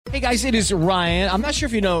Hey guys, it is Ryan. I'm not sure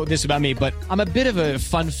if you know this about me, but I'm a bit of a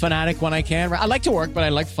fun fanatic when I can. I like to work, but I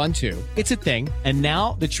like fun too. It's a thing. And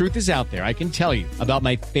now the truth is out there. I can tell you about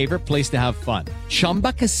my favorite place to have fun.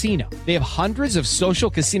 Chumba Casino. They have hundreds of social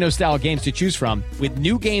casino style games to choose from with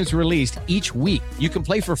new games released each week. You can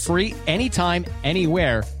play for free anytime,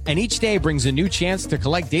 anywhere. And each day brings a new chance to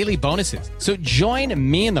collect daily bonuses. So join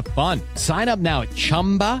me in the fun. Sign up now at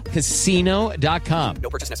ChumbaCasino.com. No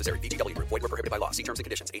purchase necessary. VGW. Void where prohibited by law. See terms and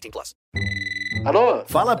conditions. 18+. Alô?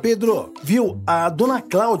 Fala, Pedro. Viu, a dona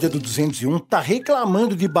Cláudia do 201 tá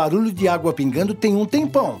reclamando de barulho de água pingando tem um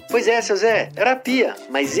tempão. Pois é, seu Zé, era a pia,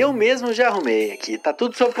 mas eu mesmo já arrumei aqui. Tá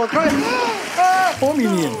tudo sob controle? Ô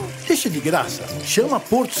menino, deixa de graça. Chama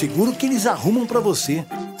Porto Seguro que eles arrumam pra você.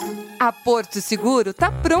 A Porto Seguro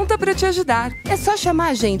tá pronta para te ajudar. É só chamar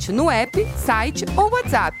a gente no app, site ou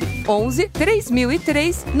WhatsApp. 11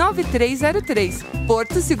 3003 9303.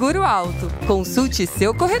 Porto Seguro Alto. Consulte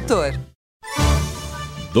seu corretor.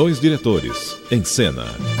 Dois diretores em cena.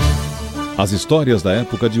 As histórias da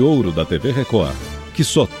época de ouro da TV Record, que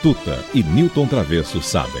só Tuta e Newton Travesso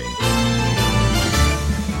sabem.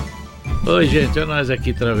 Oi, gente, é nós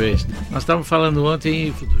aqui, Travesso. Nós estávamos falando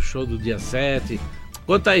ontem do show do dia 7.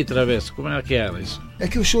 Conta aí, Travesso, como é que era isso? É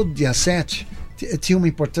que o show do dia 7 tinha uma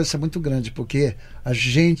importância muito grande, porque a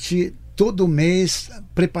gente todo mês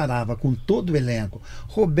preparava com todo o elenco.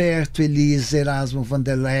 Roberto, Elise, Erasmo,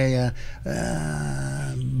 Vanderleia,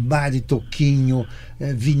 Bari Toquinho,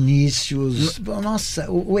 Vinícius,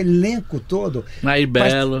 nossa, o elenco todo. Nair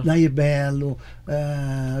Belo,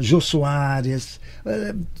 Jô Soares,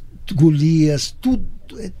 Golias, tudo.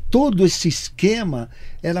 Todo esse esquema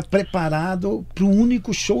era preparado para um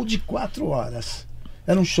único show de 4 horas.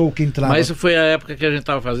 Era um show que entrava... Mas isso foi a época que a gente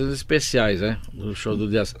estava fazendo especiais, né? Do show do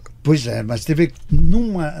dia 7. Pois é, mas teve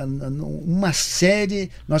numa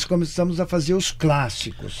série, nós começamos a fazer os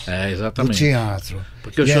clássicos do teatro.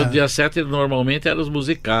 Porque o show do dia 7 normalmente eram os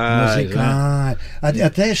musicais. Né?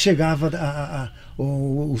 Até chegava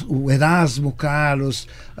o Erasmo Carlos,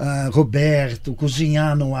 Roberto,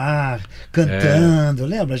 cozinhar no ar, cantando,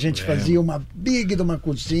 lembra? A gente fazia uma big de uma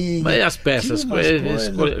cozinha. Mas e as peças? Como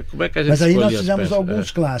é que a gente Mas aí nós escolhia fizemos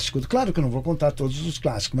alguns clássicos. Claro que eu não vou contar todos os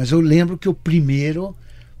clássicos, mas eu lembro que o primeiro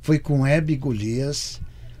foi com Hebe Golias,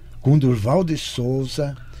 com Durval de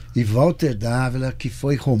Souza e Walter Dávila, que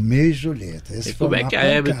foi Romeu e Julieta. E como é que a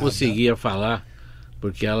Hebe conseguia falar?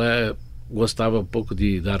 Porque ela gostava um pouco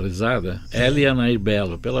de dar risada. Ela e a Nair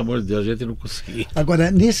Belo, pelo amor de Deus, a gente não conseguia. Agora,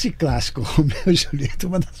 nesse clássico Romeu e Julieta,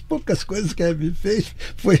 uma das poucas coisas que a Hebe fez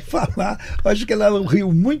foi falar. Acho que ela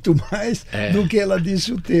riu muito mais do que ela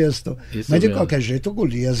disse o texto. Isso. Mas de qualquer jeito o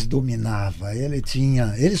Golias dominava.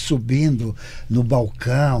 Ele subindo no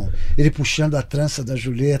balcão, ele puxando a trança da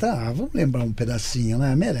Julieta. Vamos lembrar um pedacinho,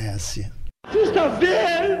 né? Merece. Você está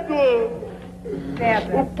vendo?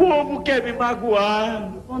 O povo quer me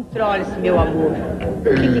magoar. Controle-se, meu amor.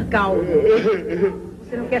 Fique calmo.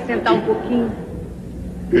 Você não quer sentar um pouquinho?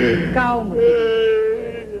 Calma.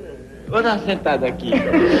 Vou dar uma sentada aqui.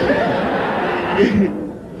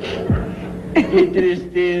 Que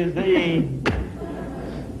tristeza, hein?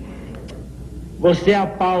 Você é a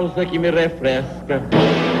pausa que me refresca.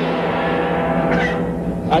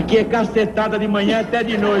 Aqui é cacetada de manhã até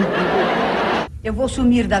de noite. Eu vou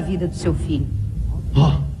sumir da vida do seu filho.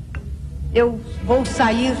 Eu vou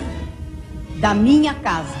sair da minha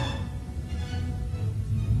casa.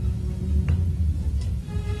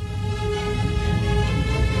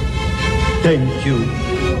 Thank you.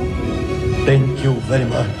 Thank you very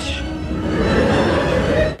much.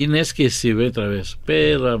 Inesquecível, hein, Travesso?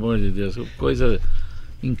 Pelo amor de Deus, coisa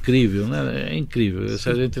incrível, né? É incrível. Se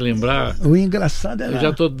a gente lembrar... O engraçado era... Eu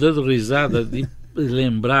já estou dando risada de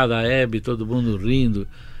lembrar da Hebe, todo mundo rindo,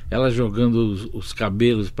 ela jogando os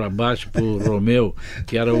cabelos para baixo pro Romeu,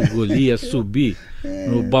 que era o Golias, subir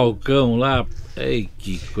no balcão lá. Ei,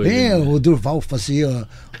 que coisa. O Durval fazia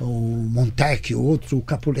o Montec, outro, o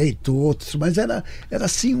Capuleto, outros, mas era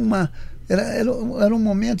assim eram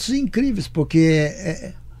momentos incríveis,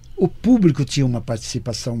 porque o público tinha uma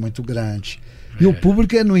participação muito grande. E o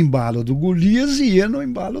público ia no embalo do Golias e ia no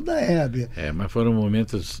embalo da Hebe. Mas foram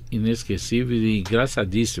momentos inesquecíveis e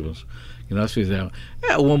engraçadíssimos que nós fizemos.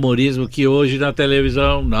 É um humorismo que hoje na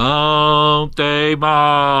televisão não tem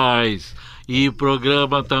mais. E o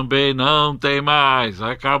programa também não tem mais.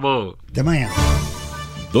 Acabou. Até amanhã.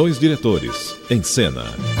 Dois diretores em cena.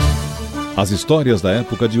 As histórias da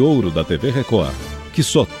época de ouro da TV Record, que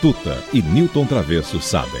só Tuta e Newton Travesso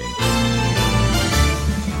sabem.